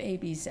of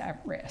babies at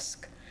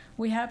risk.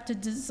 We have to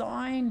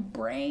design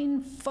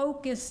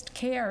brain-focused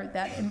care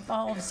that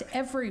involves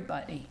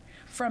everybody,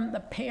 from the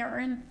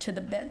parent to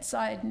the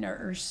bedside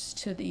nurse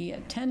to the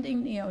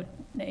attending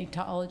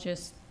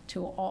neonatologist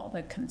to all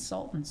the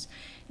consultants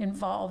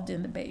involved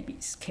in the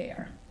baby's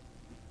care.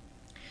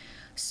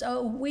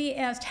 So we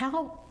asked,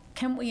 how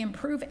can we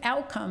improve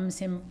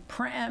outcomes in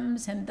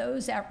PREMs and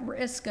those at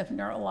risk of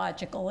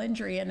neurological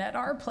injury? And at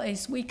our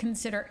place, we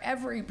consider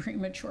every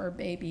premature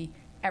baby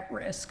at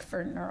risk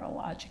for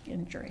neurologic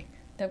injury.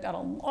 They've got a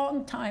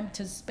long time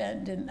to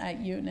spend in that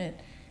unit,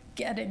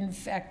 get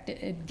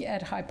infected,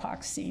 get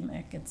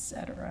hypoxemic, et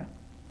cetera.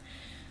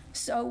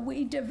 So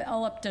we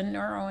developed a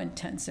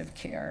neurointensive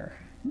care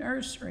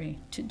nursery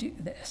to do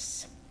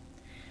this.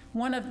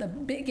 One of the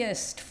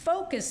biggest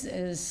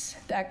focuses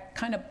that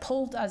kind of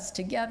pulled us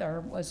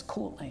together was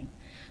cooling.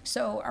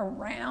 So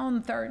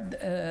around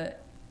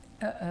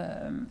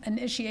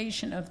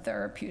initiation of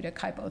therapeutic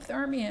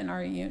hypothermia in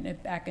our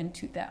unit back in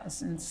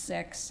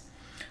 2006,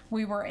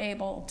 we were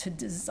able to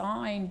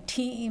design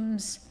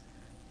teams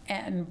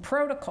and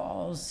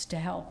protocols to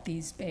help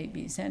these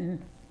babies.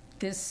 And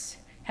this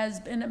has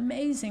been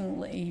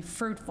amazingly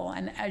fruitful.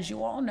 And as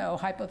you all know,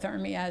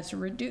 hypothermia has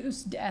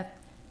reduced death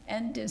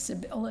and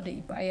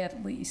disability by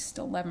at least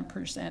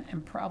 11%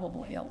 and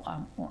probably a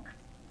lot more.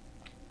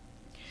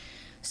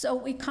 So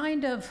we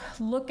kind of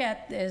look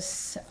at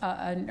this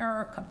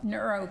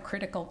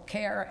neurocritical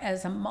care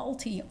as a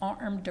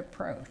multi-armed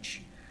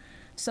approach.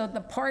 So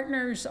the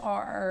partners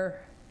are,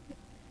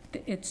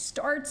 it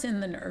starts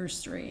in the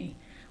nursery.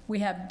 We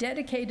have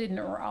dedicated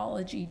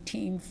neurology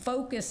team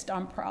focused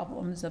on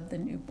problems of the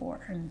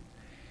newborn.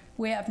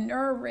 We have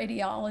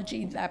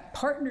neuroradiology that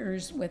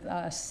partners with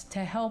us to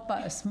help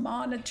us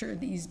monitor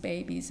these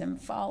babies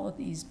and follow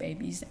these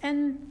babies,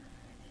 and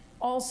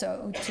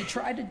also to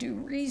try to do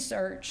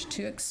research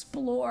to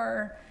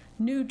explore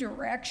new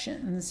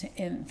directions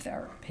in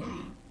therapy.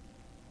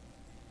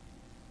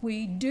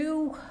 We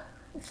do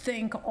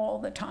think all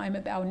the time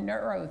about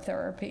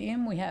neurotherapy,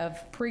 and we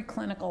have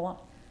preclinical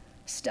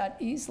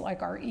studies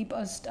like our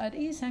EBO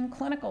studies and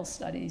clinical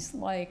studies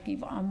like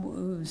Yvonne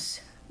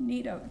Wu's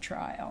NITO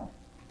trial.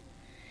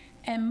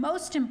 And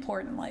most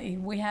importantly,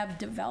 we have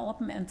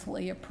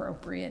developmentally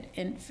appropriate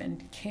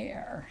infant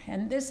care.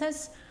 And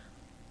this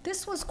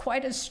was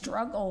quite a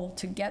struggle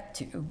to get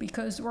to,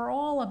 because we're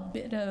all a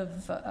bit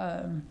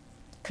of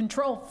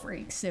control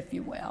freaks, if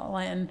you will,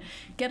 and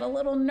get a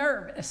little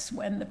nervous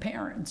when the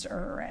parents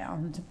are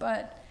around.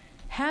 But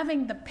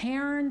having the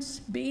parents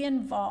be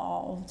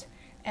involved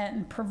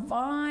and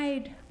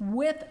provide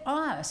with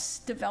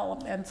us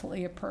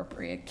developmentally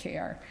appropriate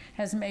care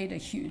has made a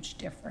huge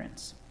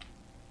difference.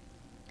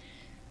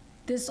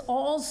 This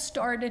all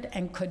started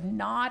and could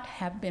not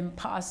have been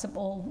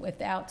possible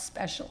without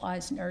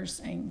specialized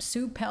nursing.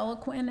 Sue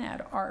Peliquin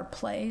at our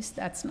place,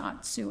 that's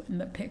not Sue in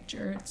the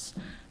picture, it's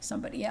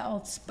somebody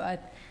else,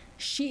 but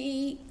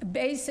she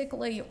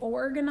basically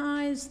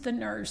organized the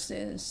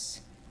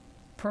nurses,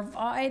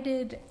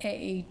 provided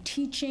a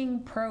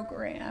teaching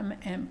program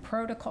and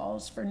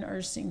protocols for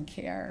nursing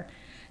care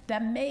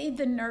that made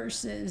the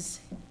nurses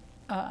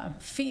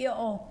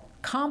feel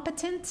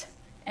competent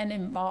and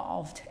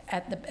involved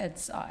at the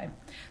bedside.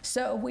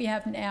 So we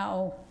have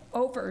now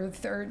over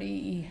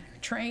 30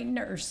 trained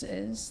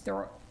nurses.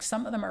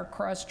 Some of them are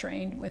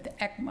cross-trained with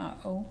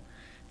ECMO.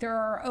 There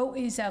are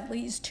always at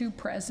least 2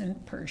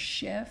 present per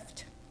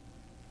shift,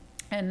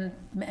 and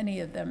many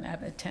of them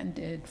have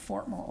attended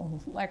formal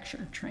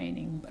lecture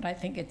training, but I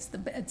think it's the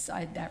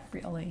bedside that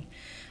really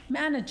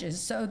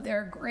manages. So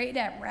they're great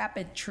at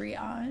rapid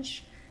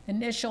triage,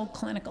 initial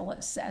clinical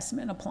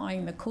assessment,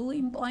 applying the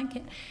cooling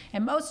blanket,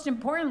 and most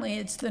importantly,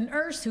 it's the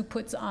nurse who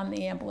puts on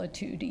the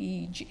amplitude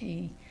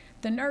EEG.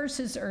 The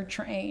nurses are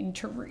trained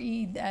to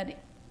read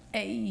that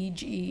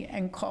AEG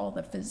and call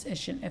the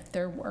physician if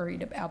they're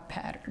worried about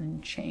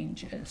pattern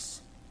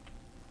changes.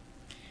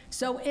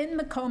 So in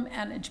the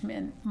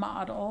co-management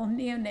model,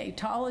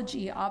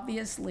 neonatology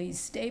obviously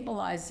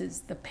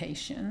stabilizes the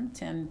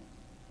patient and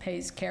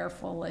pays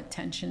careful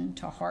attention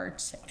to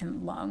hearts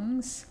and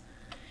lungs.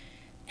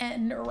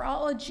 And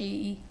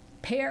neurology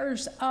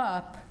pairs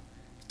up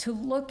to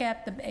look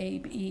at the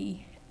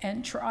baby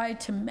and try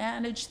to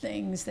manage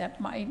things that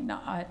might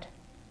not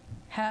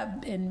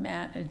have been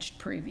managed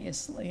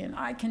previously. And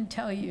I can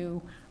tell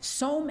you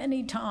so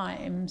many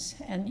times,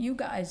 and you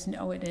guys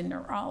know it in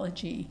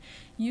neurology,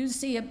 you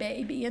see a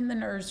baby in the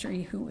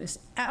nursery who is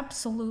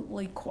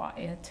absolutely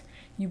quiet.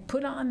 You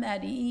put on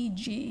that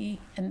EEG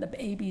and the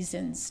baby's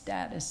in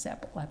status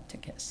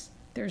epilepticus.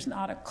 There's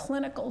not a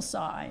clinical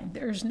sign.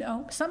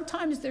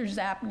 Sometimes there's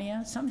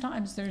apnea,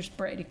 sometimes there's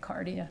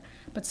bradycardia,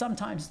 but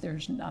sometimes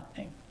there's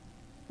nothing.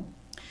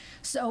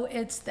 So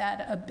it's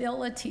that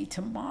ability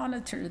to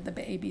monitor the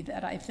baby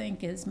that I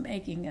think is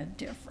making a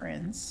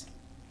difference.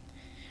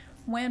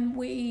 When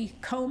we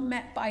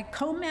by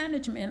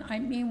co-management, I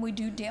mean we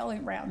do daily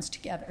rounds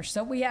together.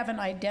 So we have an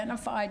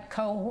identified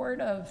cohort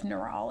of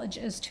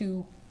neurologists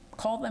who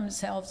call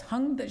themselves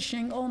hung the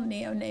shingle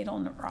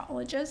neonatal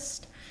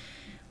neurologist.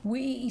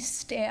 We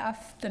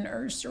staff the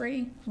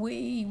nursery.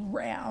 We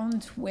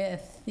round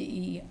with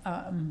the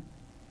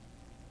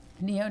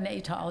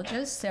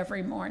neonatologists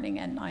every morning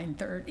at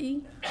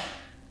 9:30.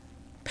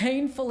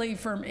 Painfully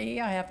for me,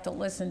 I have to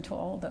listen to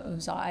all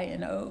those I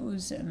and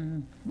O's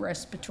and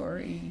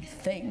respiratory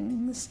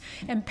things.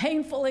 And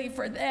painfully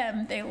for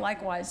them, they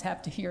likewise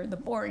have to hear the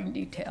boring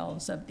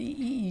details of the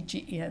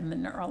EEG and the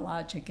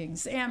neurologic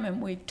exam.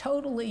 And we've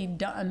totally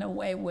done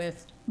away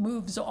with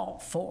moves all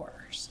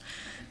fours.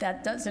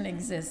 That doesn't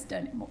exist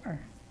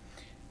anymore.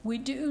 We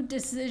do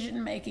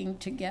decision-making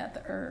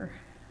together.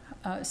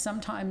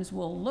 Sometimes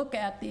we'll look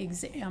at the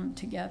exam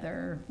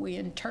together, we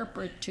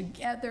interpret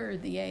together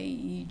the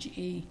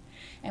AEG,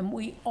 and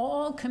we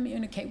all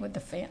communicate with the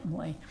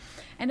family.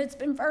 And it's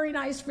been very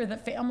nice for the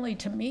family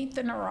to meet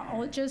the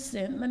neurologist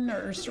in the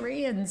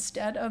nursery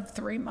instead of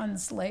 3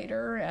 months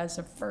later as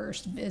a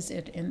first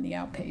visit in the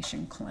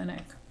outpatient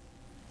clinic.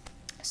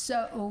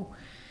 So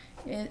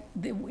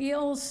the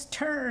wheels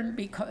turn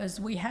because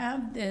we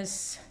have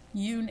this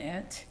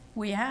unit.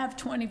 We have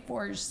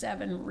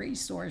 24/7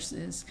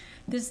 resources.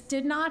 This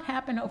did not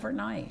happen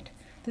overnight.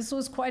 This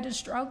was quite a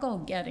struggle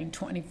getting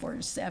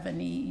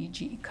 24/7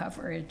 EEG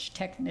coverage,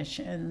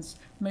 technicians,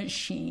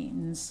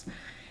 machines.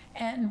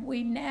 And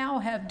we now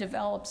have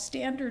developed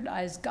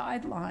standardized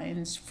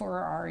guidelines for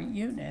our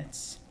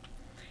units.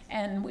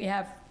 And we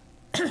have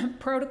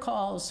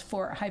protocols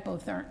for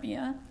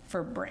hypothermia,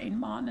 for brain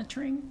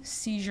monitoring,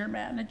 seizure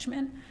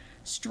management,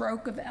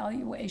 stroke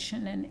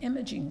evaluation, and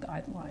imaging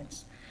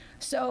guidelines.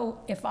 So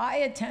if I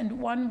attend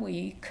 1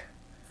 week,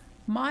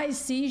 my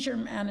seizure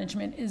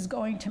management is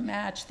going to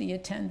match the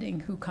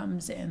attending who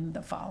comes in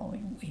the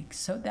following week,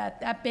 so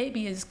that that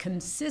baby is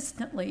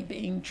consistently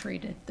being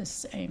treated the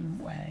same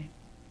way.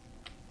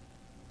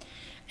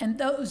 And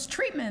those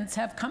treatments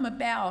have come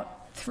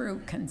about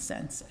through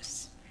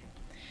consensus.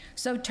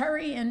 So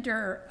Terry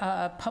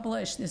Inder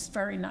published this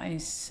very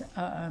nice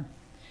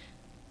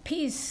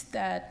piece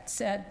that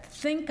said,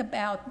 think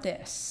about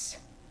this.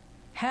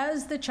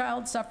 Has the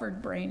child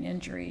suffered brain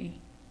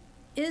injury?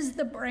 Is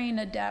the brain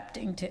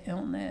adapting to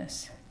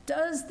illness?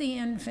 Does the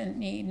infant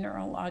need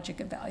neurologic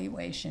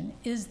evaluation?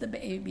 Is the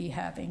baby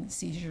having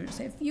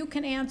seizures? If you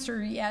can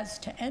answer yes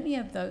to any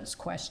of those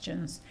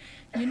questions,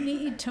 you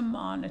need to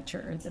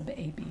monitor the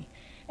baby.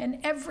 And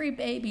every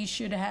baby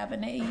should have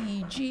an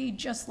AEG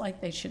just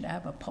like they should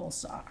have a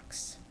pulse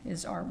ox,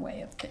 is our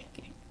way of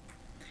thinking.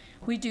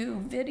 We do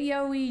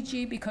video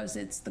EEG because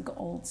it's the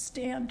gold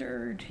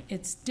standard.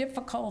 It's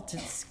difficult,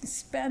 it's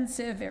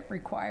expensive, it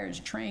requires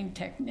trained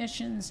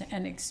technicians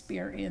and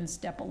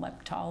experienced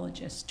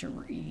epileptologists to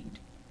read.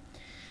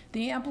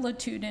 The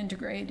amplitude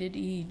integrated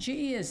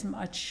EEG is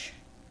much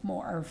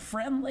more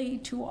friendly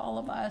to all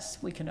of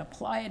us. We can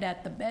apply it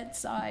at the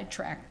bedside,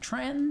 track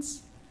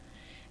trends,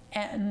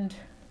 and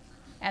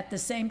at the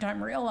same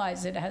time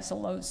realize it has a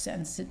low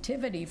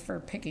sensitivity for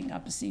picking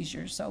up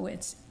seizures. So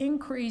it's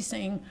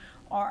increasing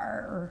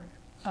our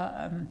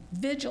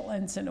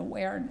vigilance and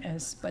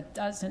awareness, but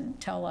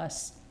doesn't tell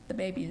us the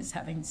baby is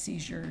having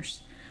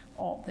seizures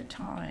all the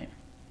time.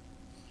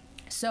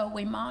 So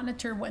we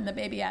monitor when the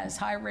baby has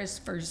high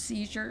risk for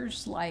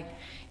seizures like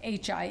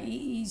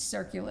HIE,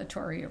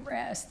 circulatory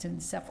arrest,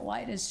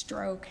 encephalitis,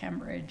 stroke,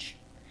 hemorrhage,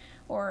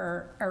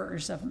 or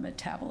errors of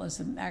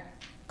metabolism that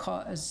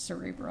cause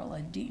cerebral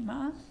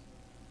edema.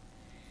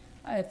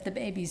 If the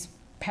baby's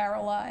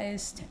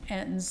paralyzed,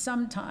 and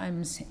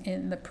sometimes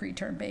in the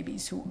preterm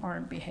babies who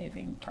aren't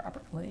behaving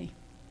properly.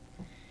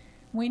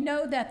 We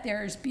know that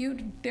there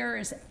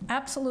is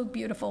absolute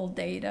beautiful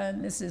data,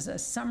 and this is a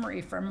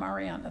summary from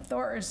Mariana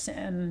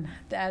Thorsen,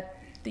 that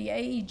the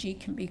AEG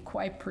can be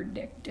quite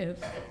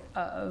predictive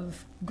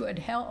of good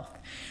health.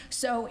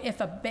 So if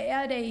a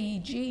bad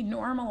AEG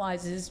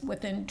normalizes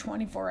within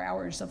 24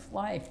 hours of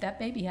life, that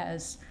baby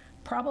has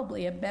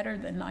probably a better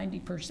than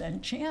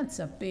 90% chance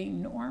of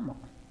being normal.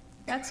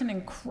 That's an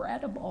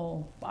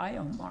incredible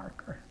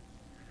biomarker.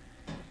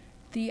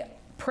 The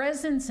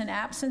presence and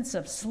absence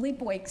of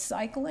sleep-wake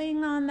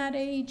cycling on that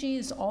AEG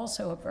is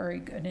also a very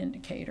good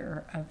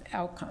indicator of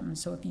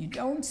outcomes. So if you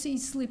don't see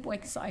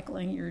sleep-wake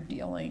cycling, you're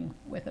dealing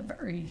with a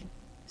very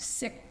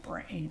sick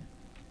brain.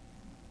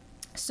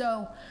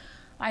 So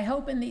I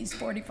hope in these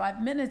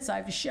 45 minutes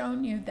I've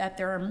shown you that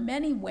there are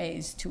many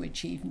ways to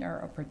achieve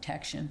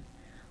neuroprotection.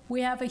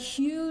 We have a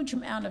huge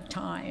amount of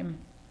time,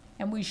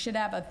 and we should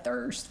have a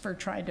thirst for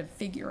trying to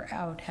figure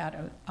out how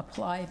to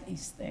apply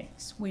these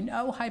things. We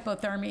know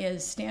hypothermia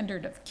is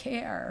standard of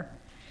care,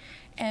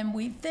 and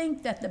we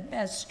think that the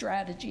best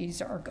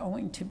strategies are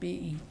going to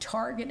be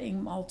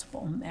targeting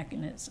multiple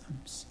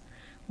mechanisms.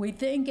 We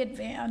think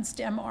advanced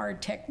MR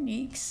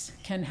techniques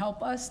can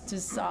help us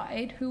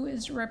decide who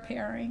is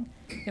repairing,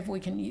 if we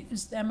can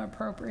use them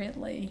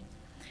appropriately.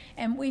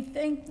 And we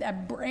think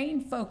that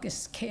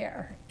brain-focused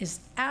care is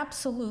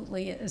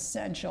absolutely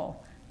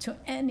essential to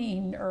any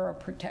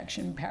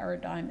neuroprotection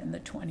paradigm in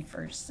the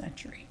 21st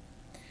century.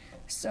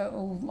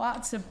 So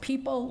lots of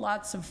people,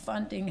 lots of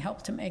funding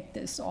help to make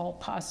this all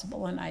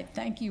possible, and I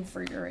thank you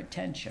for your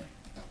attention.